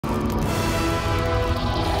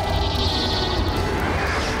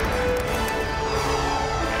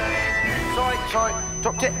sorry,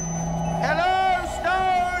 dropped it. Hello,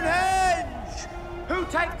 Stonehenge! Who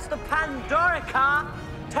takes the Pandorica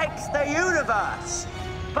takes the universe.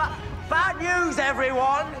 But bad news,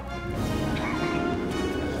 everyone.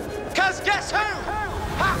 Because guess who?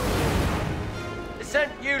 Ha! Listen,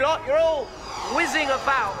 you lot, you're all whizzing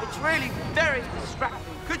about. It's really very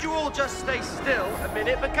distracting. Could you all just stay still a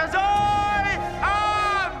minute? Because I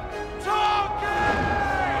am talking!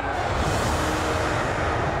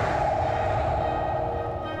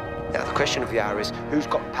 Now, the question of the hour is, who's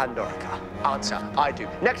got Pandorica? Answer, I do.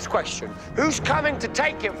 Next question, who's coming to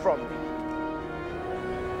take it from me?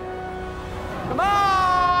 Come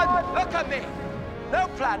on! Look at me! No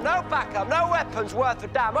plan, no backup, no weapons worth a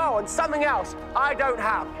damn. Oh, and something else, I don't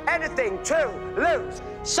have anything to lose.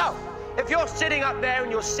 So, if you're sitting up there in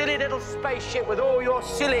your silly little spaceship with all your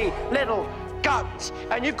silly little guns,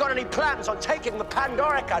 and you've got any plans on taking the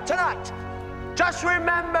Pandorica tonight, just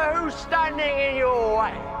remember who's standing in your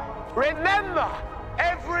way. Remember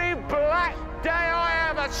every black day I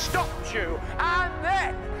ever stopped you, and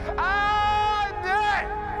then,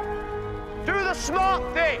 do the smart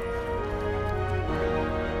thing.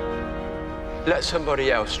 Let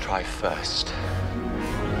somebody else try first.